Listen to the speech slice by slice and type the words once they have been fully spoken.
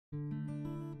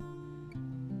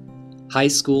High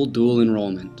School Dual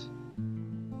Enrollment.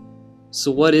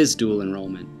 So what is dual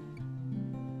enrollment?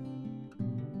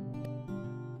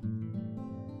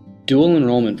 Dual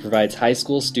enrollment provides high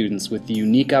school students with the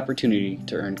unique opportunity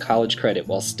to earn college credit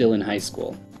while still in high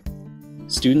school.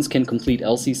 Students can complete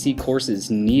LCC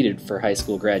courses needed for high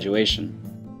school graduation.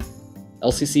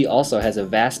 LCC also has a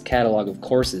vast catalog of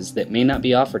courses that may not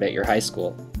be offered at your high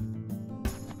school.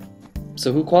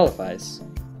 So who qualifies?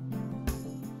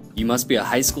 You must be a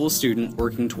high school student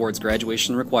working towards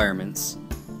graduation requirements,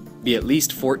 be at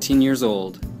least 14 years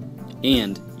old,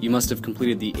 and you must have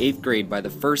completed the 8th grade by the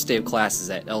first day of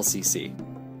classes at LCC.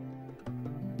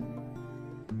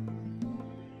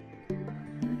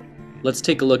 Let's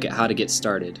take a look at how to get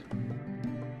started.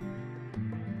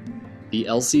 The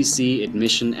LCC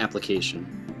admission application.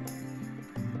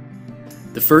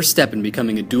 The first step in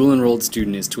becoming a dual enrolled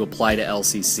student is to apply to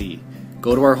LCC.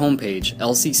 Go to our homepage,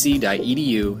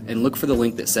 lcc.edu, and look for the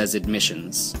link that says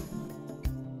Admissions.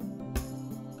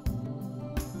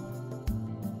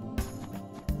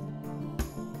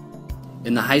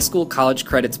 In the High School College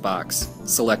Credits box,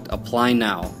 select Apply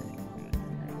Now.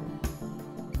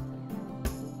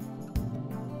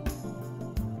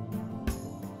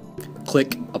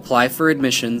 Click Apply for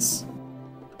Admissions,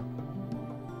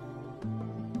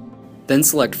 then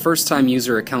select First Time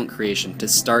User Account Creation to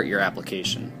start your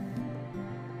application.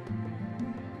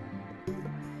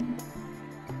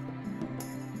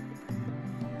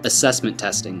 Assessment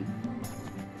testing.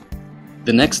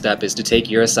 The next step is to take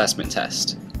your assessment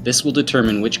test. This will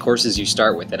determine which courses you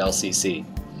start with at LCC.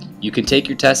 You can take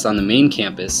your test on the main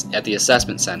campus at the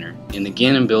Assessment Center in the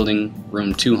Gannon Building,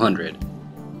 room 200.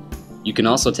 You can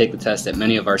also take the test at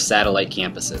many of our satellite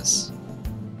campuses.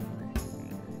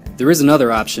 There is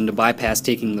another option to bypass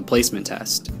taking the placement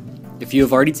test. If you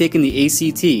have already taken the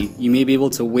ACT, you may be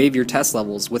able to waive your test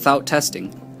levels without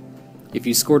testing. If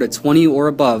you scored a 20 or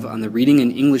above on the reading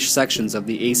and English sections of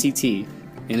the ACT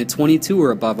and a 22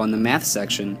 or above on the math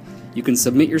section, you can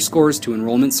submit your scores to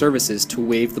Enrollment Services to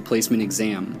waive the placement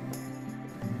exam.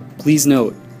 Please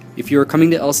note, if you are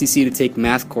coming to LCC to take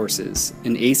math courses,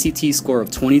 an ACT score of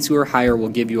 22 or higher will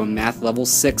give you a Math Level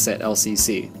 6 at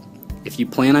LCC. If you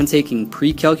plan on taking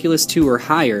Pre-Calculus 2 or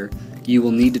higher, you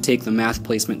will need to take the math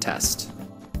placement test.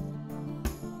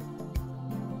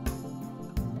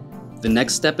 The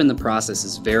next step in the process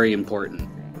is very important.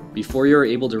 Before you are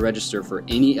able to register for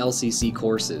any LCC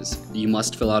courses, you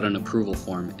must fill out an approval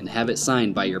form and have it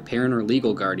signed by your parent or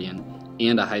legal guardian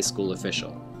and a high school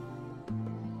official.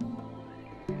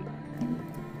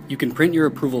 You can print your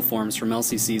approval forms from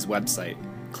LCC's website.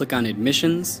 Click on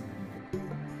Admissions,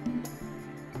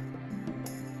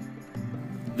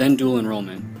 then Dual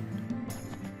Enrollment.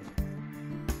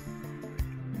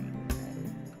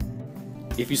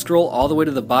 If you scroll all the way to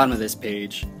the bottom of this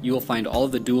page, you will find all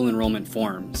of the dual enrollment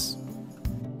forms.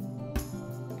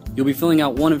 You'll be filling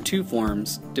out one of two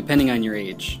forms, depending on your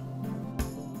age.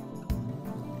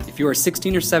 If you are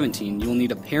 16 or 17, you will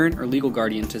need a parent or legal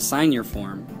guardian to sign your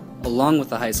form, along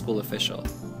with a high school official.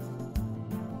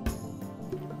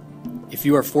 If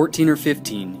you are 14 or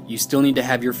 15, you still need to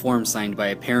have your form signed by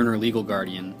a parent or legal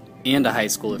guardian and a high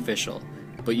school official,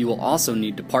 but you will also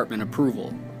need department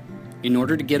approval. In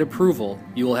order to get approval,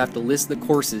 you will have to list the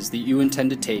courses that you intend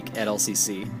to take at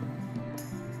LCC.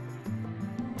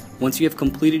 Once you have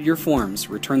completed your forms,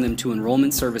 return them to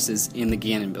Enrollment Services in the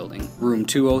Gannon Building, room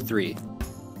 203.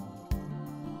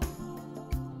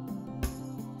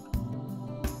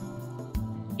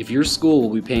 If your school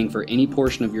will be paying for any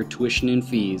portion of your tuition and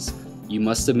fees, you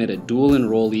must submit a Dual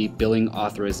Enrollee Billing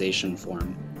Authorization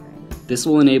Form. This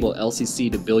will enable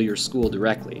LCC to bill your school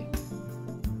directly.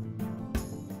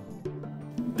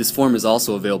 This form is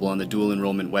also available on the Dual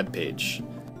Enrollment webpage.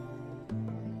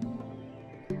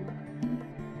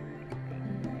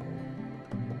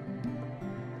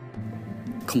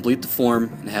 Complete the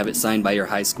form and have it signed by your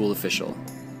high school official.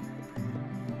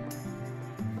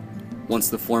 Once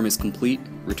the form is complete,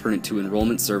 return it to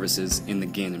Enrollment Services in the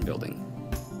Gannon Building.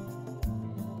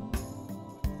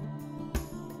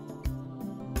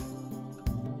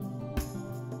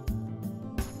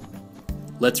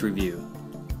 Let's review.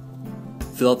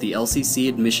 Fill out the LCC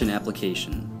admission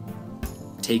application.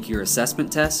 Take your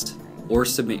assessment test or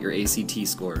submit your ACT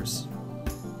scores.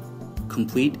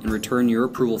 Complete and return your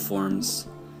approval forms.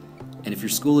 And if your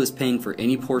school is paying for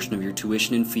any portion of your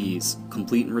tuition and fees,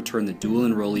 complete and return the Dual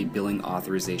Enrollee Billing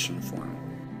Authorization Form.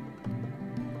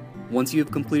 Once you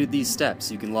have completed these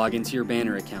steps, you can log into your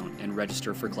Banner account and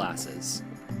register for classes.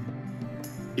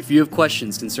 If you have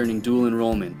questions concerning dual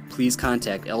enrollment, please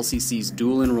contact LCC's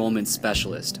Dual Enrollment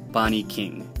Specialist, Bonnie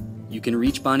King. You can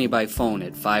reach Bonnie by phone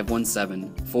at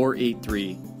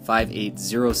 517-483-5600.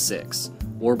 5806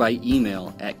 or by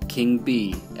email at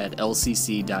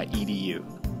kingb@lcc.edu.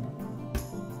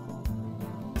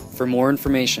 For more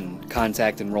information,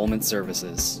 contact Enrollment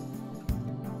Services.